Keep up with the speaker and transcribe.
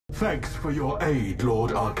Thanks for your aid,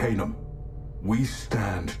 Lord Arcanum. We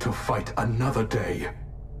stand to fight another day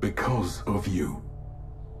because of you.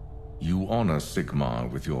 You honor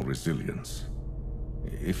Sigmar with your resilience.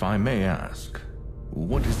 If I may ask,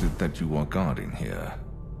 what is it that you are guarding here?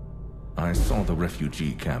 I saw the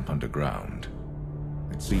refugee camp underground.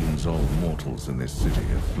 It seems all mortals in this city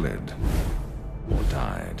have fled or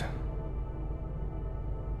died.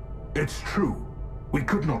 It's true. We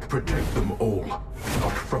could not protect them all,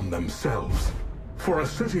 not from themselves. For a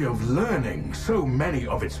city of learning, so many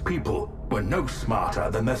of its people were no smarter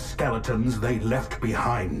than the skeletons they left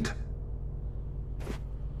behind.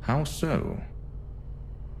 How so?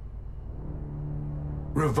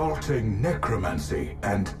 Revolting necromancy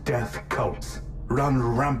and death cults run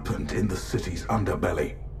rampant in the city's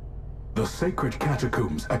underbelly. The sacred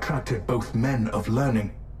catacombs attracted both men of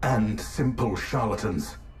learning and simple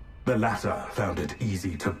charlatans. The latter found it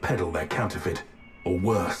easy to peddle their counterfeit, or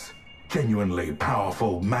worse, genuinely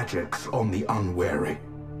powerful magics on the unwary.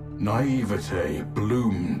 Naivete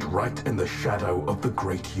bloomed right in the shadow of the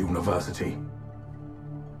great university.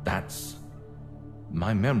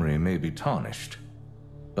 My memory may be tarnished,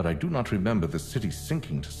 but I do not remember the city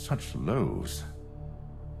sinking to such lows.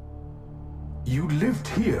 You lived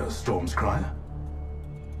here, Stormscryer?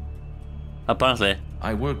 Apparently.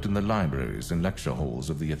 I worked in the libraries and lecture halls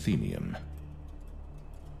of the ATHENEUM.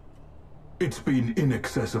 It's been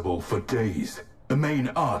inaccessible for days. The main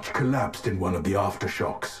arch collapsed in one of the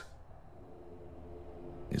aftershocks.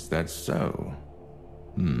 Is that so?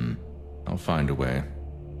 I'll find a way.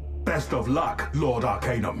 Best of luck, Lord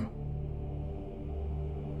Arcanum.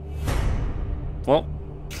 Well,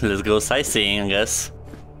 let's go sightseeing, I guess.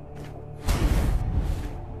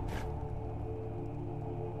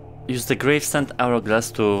 Use the gravesand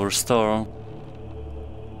hourglass to restore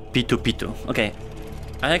P2P2. Okay,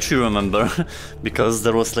 I actually remember because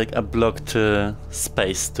there was like a blocked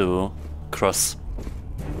space to cross.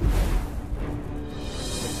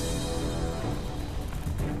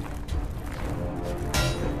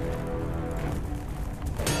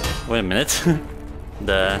 Wait a minute.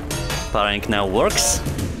 The parrying now works?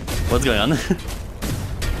 What's going on?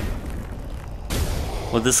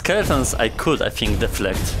 Well, the skeletons I think,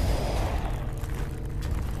 deflect.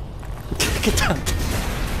 Get out!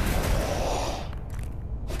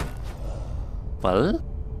 Well?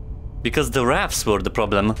 Because the rafts were the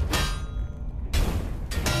problem.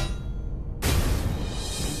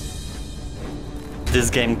 This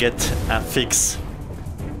game get a fix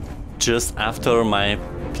just after my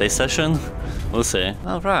play session? We'll see.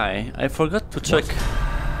 Alright, I forgot to check.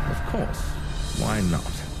 What? Of course. Why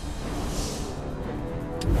not?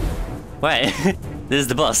 Wait, this is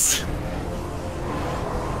the boss.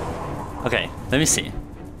 Okay, let me see.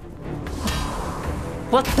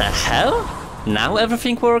 What the hell? Now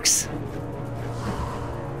everything works?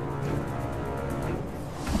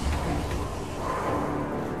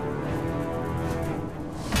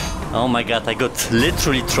 Oh my god, I got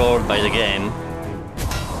literally trolled by the game.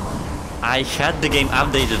 I had the game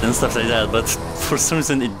updated and stuff like that, but for some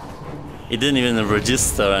reason it didn't even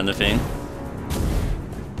register or anything.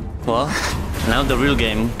 Well, now the real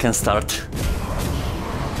game can start.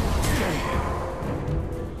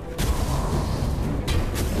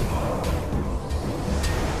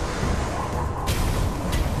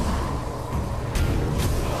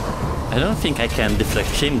 I don't think I can deflect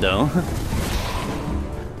him though.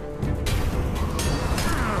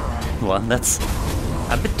 Well, that's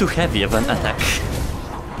a bit too heavy of an attack.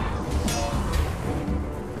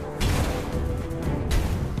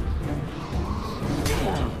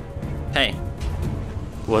 Hey,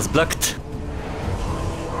 was blocked.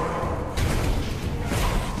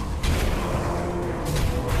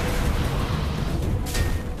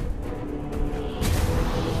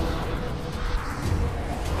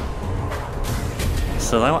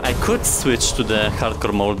 So now I could switch to the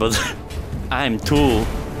hardcore mode, but I'm too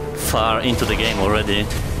far into the game already.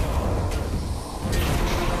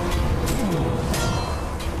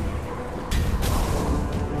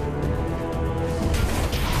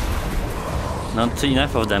 Not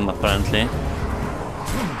enough of them, apparently.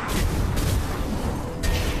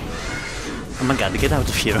 Oh my god, get out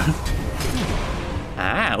of here.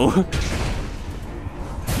 Ow!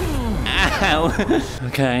 Ow!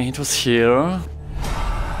 Okay, it was here.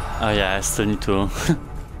 Oh yeah, I still need to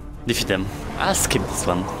defeat them. I'll skip this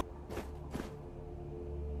one.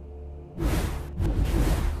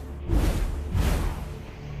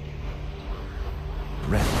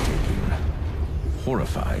 Breathtaking.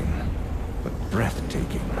 Horrifying. But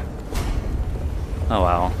breathtaking. Oh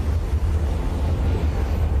wow.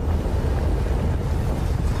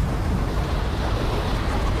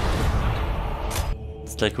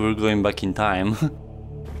 like we're going back in time.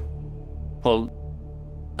 Well,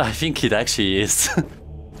 I think it actually is.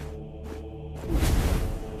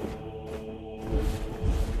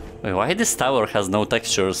 Wait, why this tower has no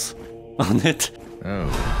textures on it? Oh,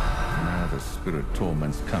 now the spirit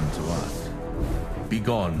torments come to us.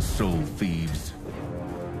 Begone, soul thieves.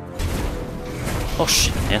 Oh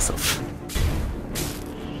shit, yes.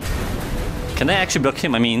 Can I actually block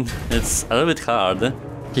him? I mean, it's a little bit hard.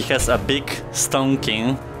 He has a big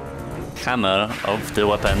stonking hammer of the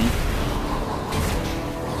weapon.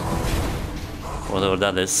 Whatever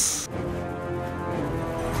that is.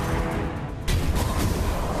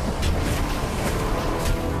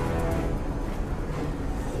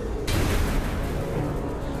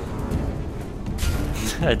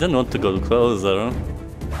 I don't want to go closer.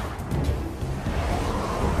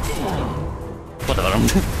 Whatever.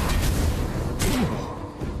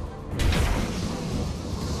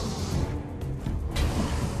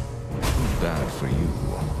 Bad for you.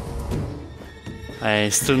 I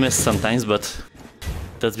still miss sometimes, but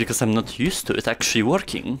that's because I'm not used to it actually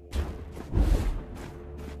working.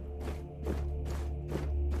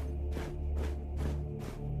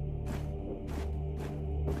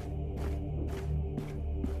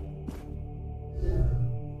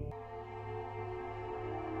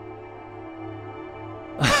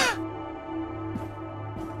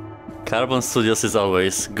 Carbon Studios is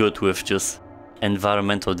always good with just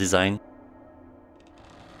environmental design.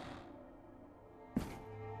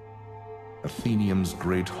 ATHENEUM's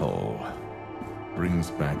Great Hall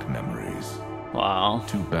brings back memories. Wow.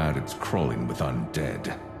 Too bad it's crawling with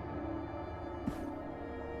undead.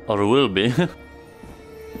 Or will be.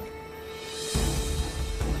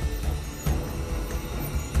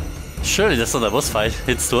 Surely that's not a boss fight,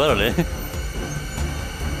 it's too early.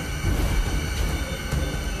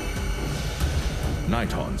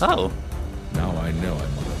 Nighthawns. Oh. Now I know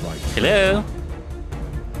I'm on the right. Hello.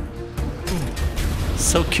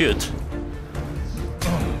 So cute.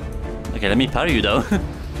 Okay, let me parry you though.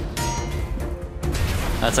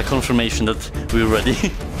 That's a confirmation that we're ready.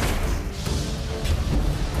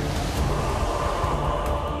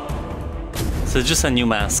 So it's just a new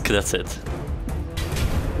mask, that's it.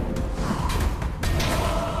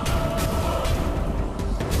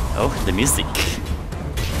 Oh, the music.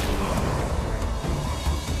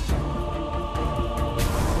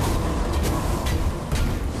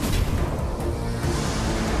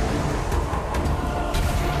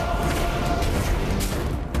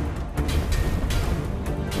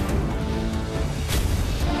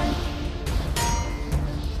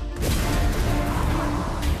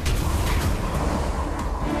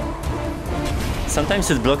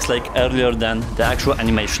 Sometimes it blocks like earlier than the actual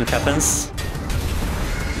animation happens.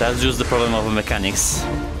 That's just the problem of the mechanics.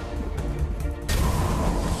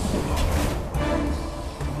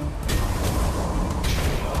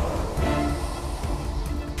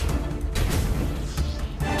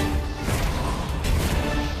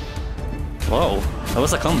 Whoa, that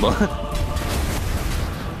was a combo.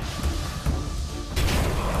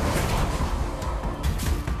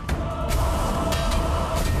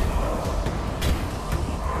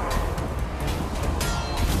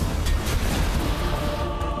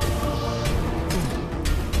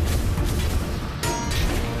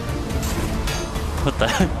 What the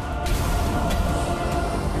heck?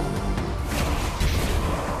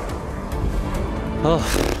 Oh.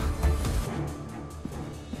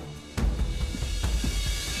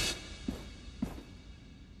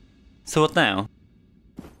 So what now?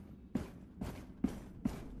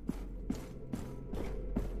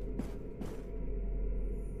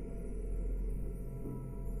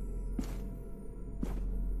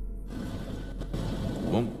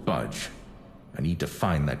 Won't budge. I need to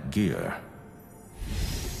find that gear.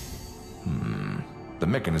 The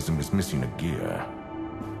mechanism is missing a gear.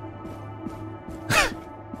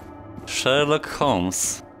 Sherlock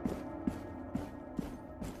Holmes.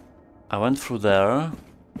 I went through there.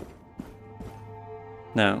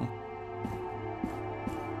 No.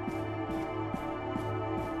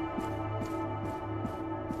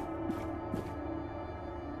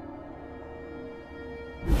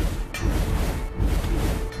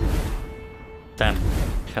 Damn,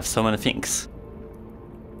 I have so many things.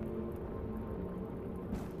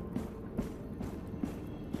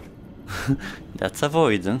 That's a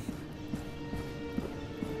void. Huh?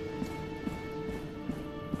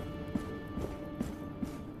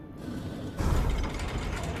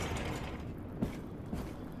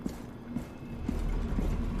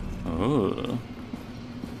 Ooh.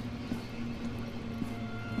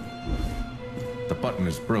 The button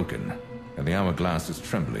is broken, and the hourglass is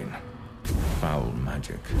trembling. Foul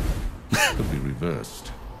magic. Could be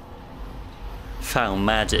reversed. found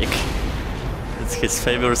magic. It's his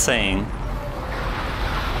favorite saying.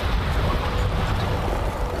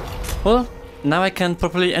 Well, now I can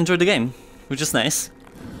properly enjoy the game, which is nice.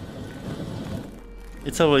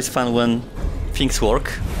 It's always fun when things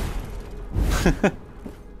work.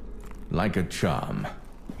 Like a charm.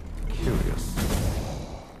 Curious.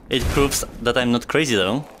 It proves that I'm not crazy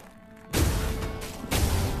though.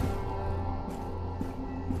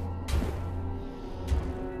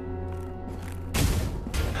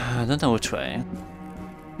 I don't know which way.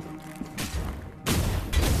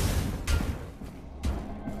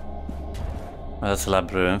 Oh, that's a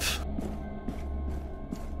labyrinth.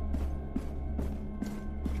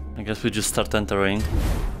 I guess we just start entering.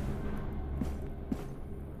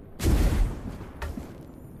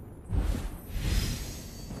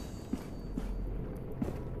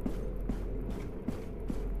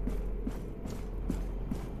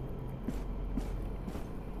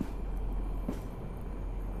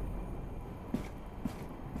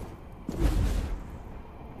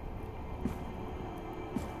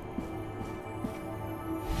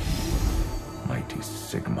 Mighty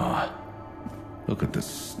Sigmar. Look at the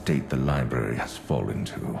state the library has fallen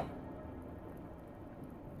to.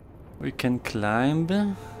 We can climb.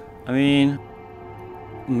 I mean,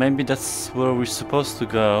 maybe that's where we're supposed to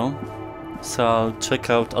go. So I'll check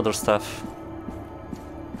out other stuff.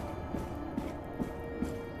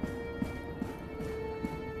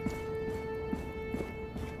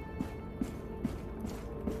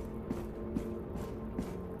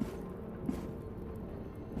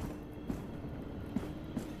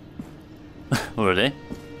 Already?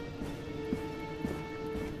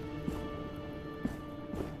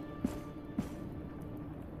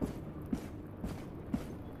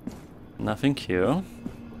 Nothing here.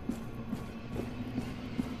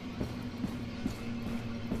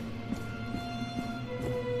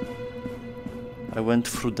 I went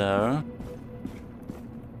through there.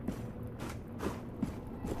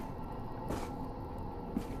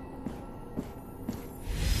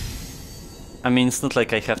 I mean, it's not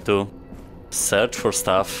like I have to search for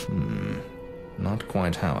stuff. Not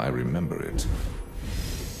quite how I remember it.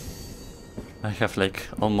 I have like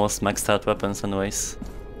almost maxed out weapons anyways.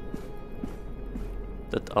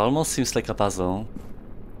 That almost seems like a puzzle.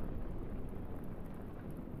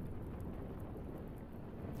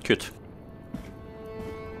 Cute.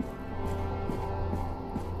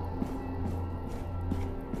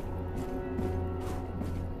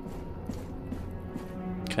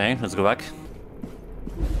 Okay, let's go back.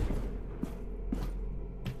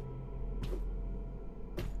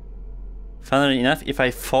 Funnily enough, if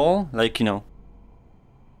I fall, like, you know,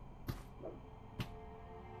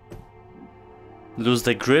 lose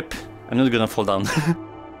the grip, I'm not gonna fall down.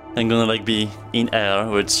 I'm gonna like be in air,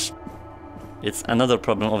 which it's another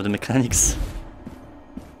problem of the mechanics.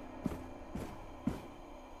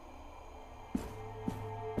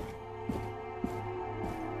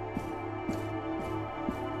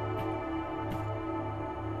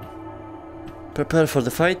 Prepare for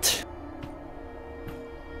the fight.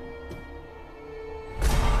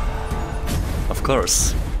 Of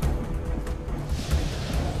course.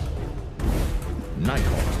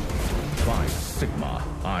 Nighthawk, by Sigmar,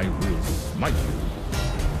 I will smite you.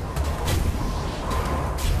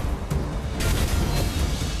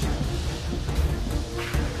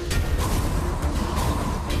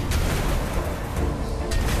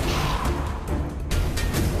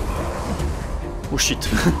 Oh shit.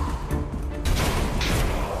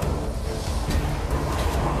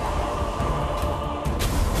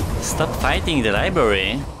 Stop fighting the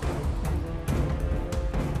library.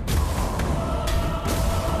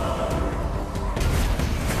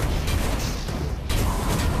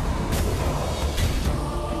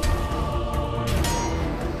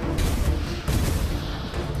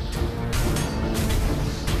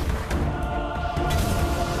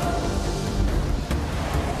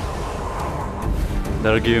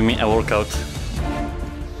 They're giving me a workout.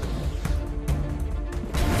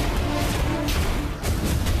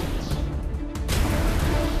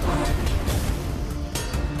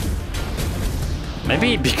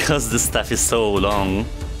 Maybe because the stuff is so long,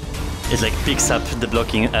 it like picks up the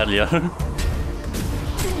blocking earlier.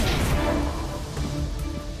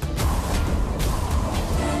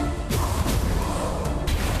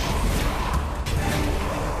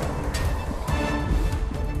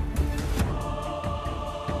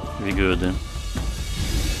 Very good.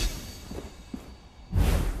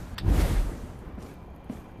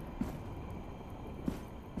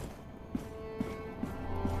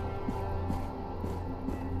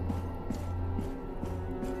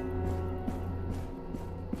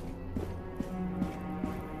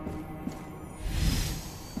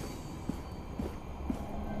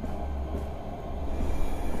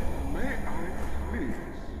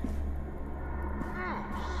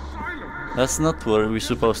 That's not where we're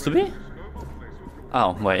supposed to be?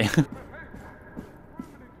 Oh, wait.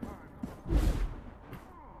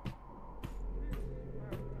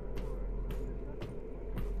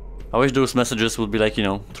 I wish those messages would be like, you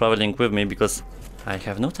know, traveling with me, because I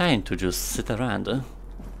have no time to just sit around.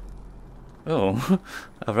 Oh,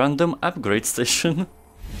 a random upgrade station.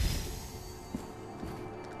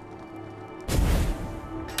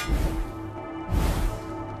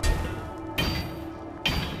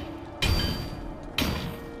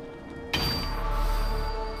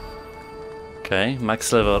 Okay,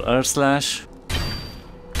 max level air slash.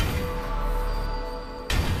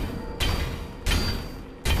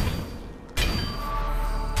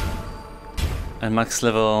 And max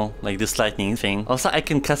level, like this lightning thing. Also, I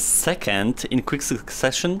can cast second in quick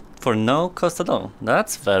succession for no cost at all.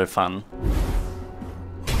 That's very fun.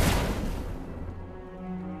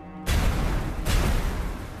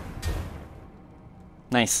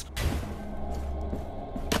 Nice.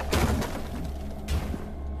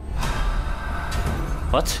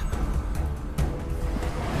 What?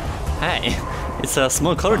 Hey, it's a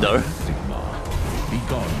small corridor. Sigmar, be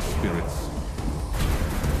gone, spirits.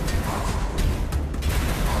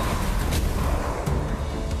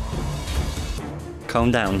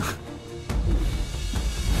 Calm down.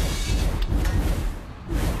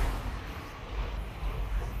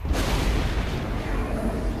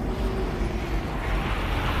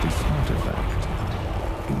 This artifact.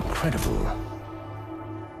 Incredible.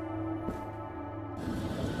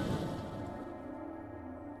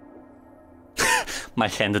 My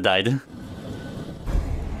hand died.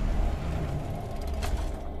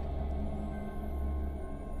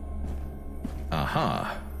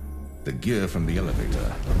 Aha! The gear from the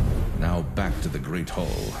elevator. Now back to the Great Hall.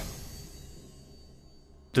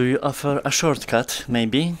 Do you offer a shortcut,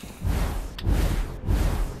 maybe?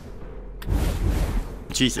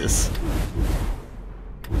 Jesus.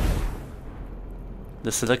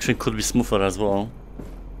 The selection could be smoother as well.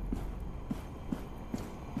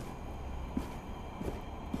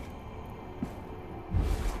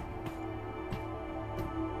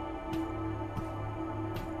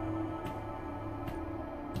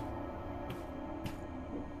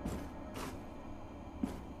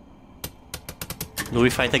 Do we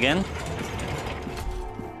fight again?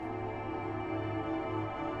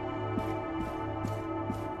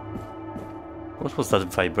 What was that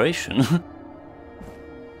vibration?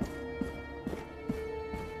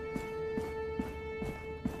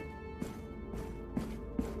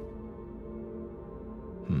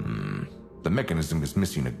 The mechanism is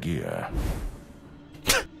missing a gear.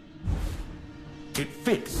 It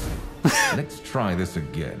fits! Let's try this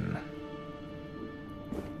again.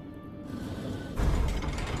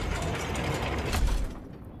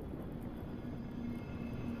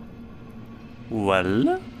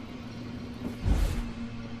 Well?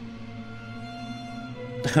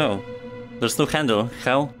 Oh, there's no handle.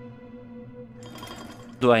 How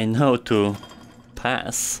do I know to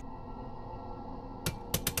pass?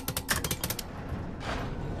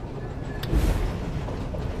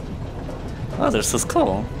 Oh, there's a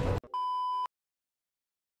skull.